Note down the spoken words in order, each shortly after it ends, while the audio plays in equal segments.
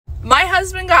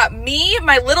husband got me,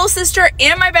 my little sister,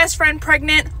 and my best friend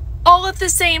pregnant all at the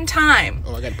same time.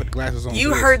 Oh, I gotta put the glasses on.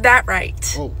 You heard that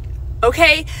right. Oh.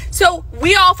 Okay, so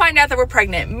we all find out that we're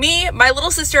pregnant. Me, my little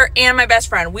sister, and my best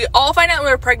friend. We all find out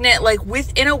we're pregnant like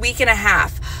within a week and a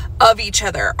half of each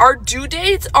other. Our due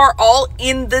dates are all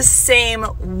in the same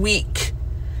week.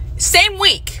 Same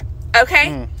week,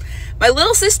 okay? My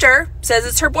little sister says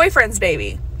it's her boyfriend's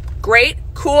baby. Great,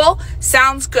 cool,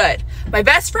 sounds good. My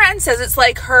best friend says it's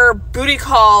like her booty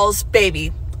call's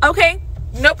baby. Okay,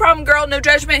 no problem, girl, no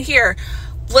judgment here.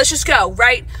 Let's just go,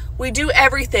 right? We do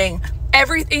everything.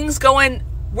 Everything's going,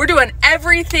 we're doing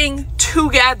everything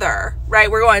together, right?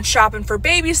 We're going shopping for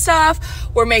baby stuff.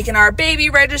 We're making our baby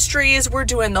registries. We're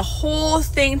doing the whole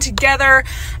thing together.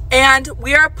 And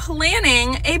we are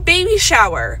planning a baby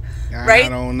shower, right? I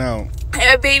don't know.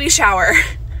 A baby shower.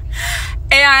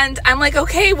 And I'm like,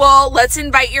 okay, well, let's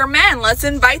invite your men. Let's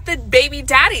invite the baby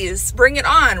daddies. Bring it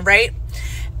on, right?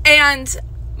 And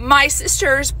my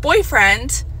sister's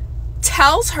boyfriend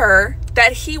tells her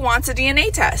that he wants a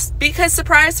DNA test because,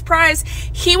 surprise, surprise,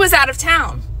 he was out of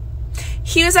town.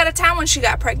 He was out of town when she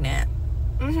got pregnant.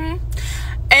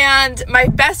 And my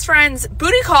best friend's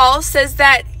booty call says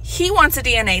that he wants a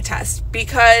DNA test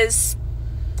because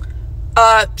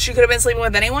she could have been sleeping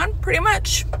with anyone, pretty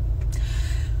much.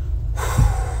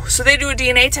 So they do a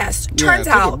DNA test. Turns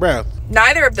out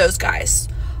neither of those guys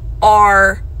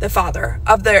are the father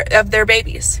of their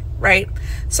babies, right?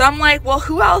 So I'm like, well,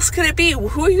 who else could it be?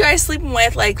 Who are you guys sleeping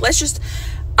with? Like, let's just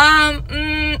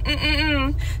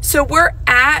So we're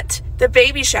at the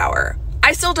baby shower.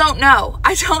 I still don't know.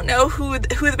 I don't know who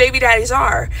the baby daddies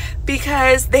are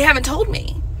because they haven't told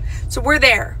me. So we're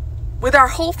there with our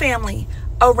whole family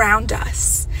around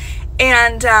us.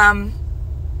 And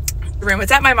room.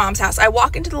 It's at my mom's house. I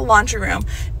walk into the laundry room.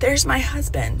 There's my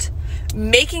husband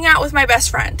making out with my best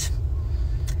friend.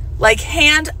 Like,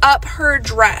 hand up her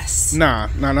dress. Nah,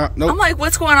 nope. I'm like,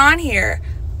 what's going on here?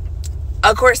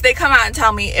 Of course, they come out and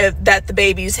tell me that the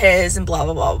baby's his and blah,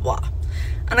 blah, blah, blah, blah.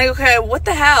 I'm like, okay, what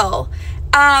the hell?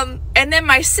 And then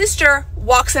my sister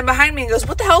walks in behind me and goes,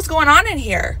 what the hell's going on in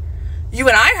here? You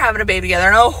and I are having a baby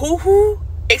together. And who?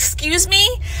 Excuse me?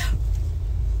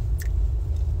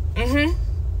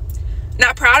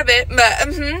 Not proud of it,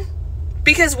 but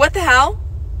because what the hell?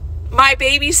 My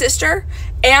baby sister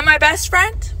and my best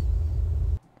friend?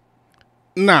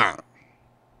 Nah,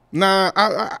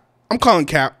 I'm calling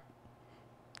cap.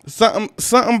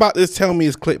 Something about this tell me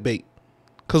is clickbait.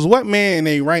 Cause what man in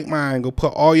a right mind go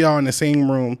put all y'all in the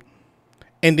same room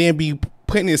and then be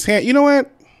putting his hand? You know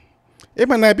what? It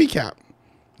might not be cap.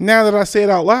 Now that I say it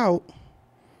out loud,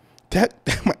 that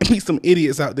might be some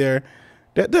idiots out there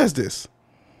that does this.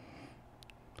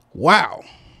 Wow.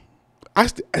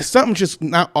 Something's just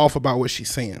not off about what she's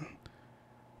saying.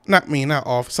 Not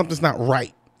off. Something's not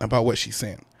right about what she's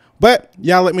saying. But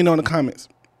y'all let me know in the comments.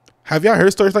 Have y'all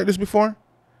heard stories like this before?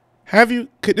 Have you?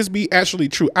 Could this be actually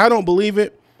true? I don't believe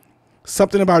it.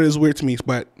 Something about it is weird to me.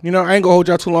 But, you know, I ain't gonna hold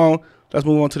y'all too long. Let's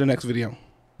move on to the next video.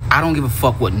 I don't give a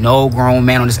fuck what no grown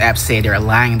man on this app said. They're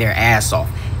lying their ass off.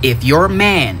 If your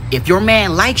man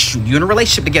likes you, you're in a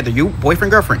relationship together, you boyfriend,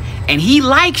 girlfriend, and he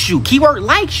likes you, keyword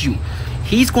likes you,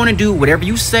 he's going to do whatever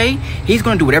you say. He's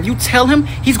going to do whatever you tell him.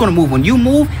 He's going to move when you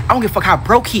move. I don't give a fuck how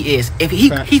broke he is. If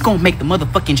he's going to make the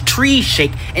motherfucking trees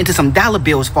shake into some dollar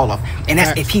bills fall off. And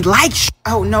that's if he likes you.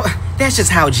 Oh, no, that's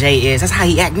just how Jay is. That's how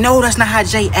he act. No, that's not how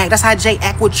Jay act. That's how Jay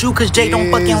act with you because Jay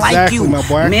don't fucking like you. My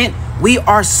boy. Man, we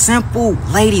are simple,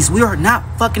 ladies. We are not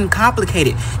fucking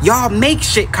complicated. Y'all make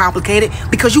shit complicated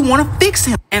because you want to fix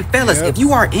him. And fellas, if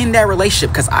you are in that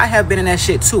relationship, because I have been in that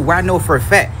shit too, where I know for a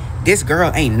fact, this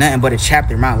girl ain't nothing but a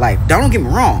chapter in my life. Don't get me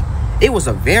wrong. It was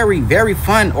a very, very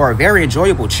fun or a very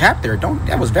enjoyable chapter.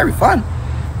 That was very fun.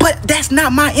 But that's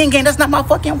not my end game. That's not my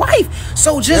fucking wife.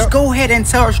 So just go ahead and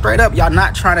tell her straight up, y'all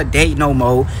not trying to date no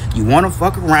more. You want to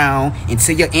fuck around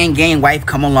until your end game wife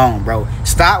come along, bro.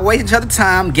 Stop wasting each other's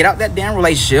time. Get out that damn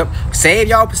relationship. Save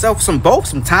y'all yourself some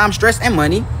time, stress, and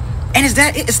money. And it's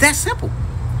that simple.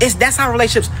 That's how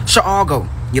relationships should all go.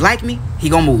 You like me? He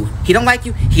gonna move. He don't like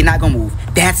you? He not gonna move.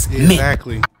 That's me.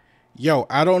 Exactly. Yo,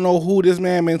 I don't know who this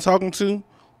man been talking to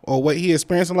or what he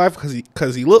experienced in life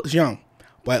because he looks young.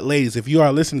 But ladies, if you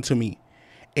are listening to me,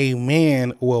 a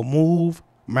man will move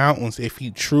mountains if he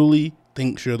truly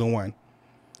thinks you're the one.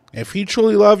 If he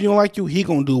truly loves you and like you, he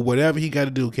gonna do whatever he got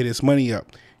to do, get his money up,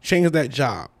 change that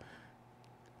job.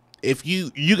 If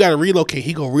you got to relocate,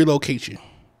 he gonna relocate you.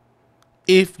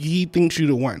 If he thinks you're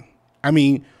the one. I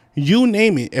mean, you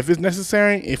name it. If it's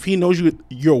necessary, if he knows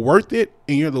you're worth it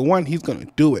and you're the one, he's gonna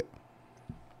do it.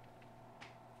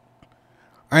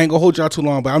 I ain't gonna hold y'all too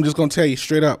long, but I'm just gonna tell you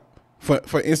straight up.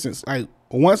 For instance, like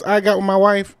once I got with my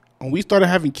wife and we started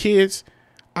having kids,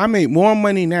 I made more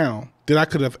money now than I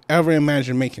could have ever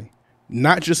imagined making.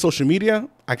 Not just social media,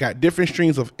 I got different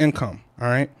streams of income, all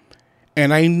right?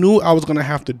 And I knew I was going to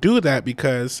have to do that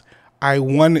because I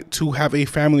wanted to have a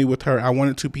family with her. I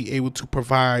wanted to be able to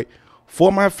provide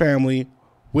for my family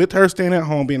with her staying at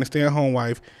home, being a stay-at-home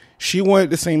wife. She wanted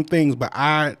the same things, but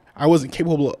I wasn't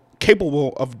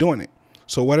capable of doing it.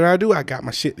 So what did I do? I got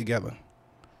my shit together.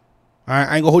 All right,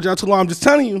 I ain't gonna hold y'all too long. I'm just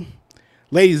telling you,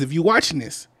 ladies, if you watching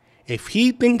this, if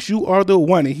he thinks you are the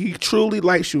one and he truly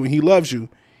likes you and he loves you,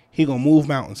 he gonna move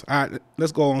mountains. All right,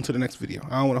 let's go on to the next video.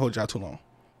 I don't want to hold y'all too long.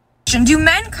 Do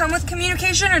men come with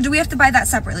communication, or do we have to buy that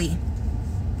separately?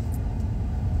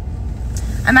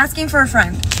 I'm asking for a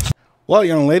friend. Well,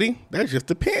 young lady, that just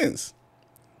depends.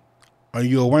 Are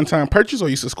you a one-time purchase or are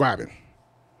you subscribing?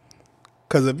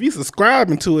 Because if you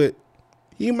subscribing to it,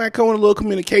 you might come with a little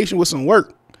communication with some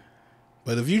work.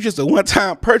 But if you just a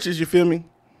one-time purchase, you feel me?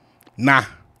 Nah.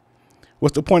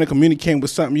 What's the point of communicating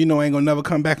with something you know ain't gonna never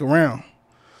come back around?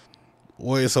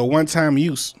 Or it's a one-time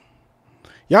use.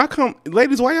 Y'all come,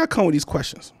 ladies, why y'all come with these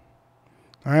questions?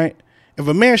 All right? If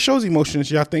a man shows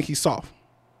emotions, y'all think he's soft.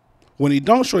 When he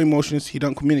don't show emotions, he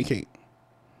don't communicate.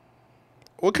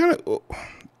 What kind of,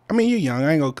 I mean, you're young.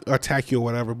 I ain't gonna attack you or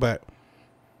whatever, but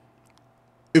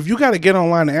if you got to get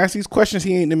online and ask these questions,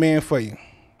 he ain't the man for you.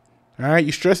 All right?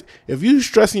 If you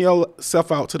stressing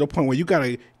yourself out to the point where you got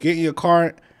to get in your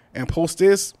car and post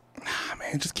this, nah,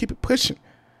 man, just keep it pushing.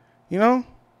 You know?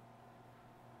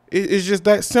 It's just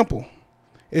that simple.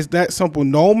 It's that simple.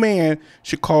 No man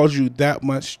should cause you that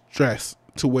much stress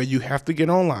to where you have to get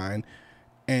online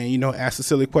and, you know, ask a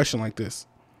silly question like this.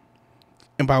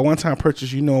 And by one-time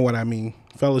purchase, you know what I mean.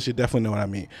 Fellas, you definitely know what I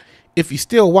mean. If you're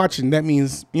still watching, that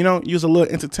means, you know, you're a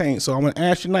little entertained. So I'm going to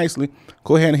ask you nicely,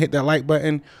 go ahead and hit that like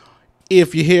button.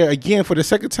 If you're here again for the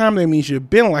second time, that means you've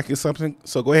been liking something.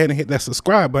 So go ahead and hit that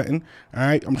subscribe button. All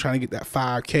right. I'm trying to get that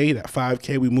 5K. That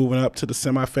 5K, we moving up to the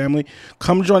semi-family.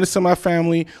 Come join the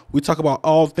semi-family. We talk about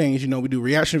all things. You know, we do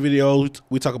reaction videos.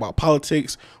 We talk about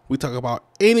politics. We talk about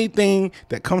anything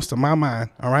that comes to my mind.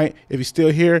 All right. If you're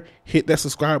still here, hit that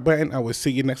subscribe button. I will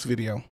see you next video.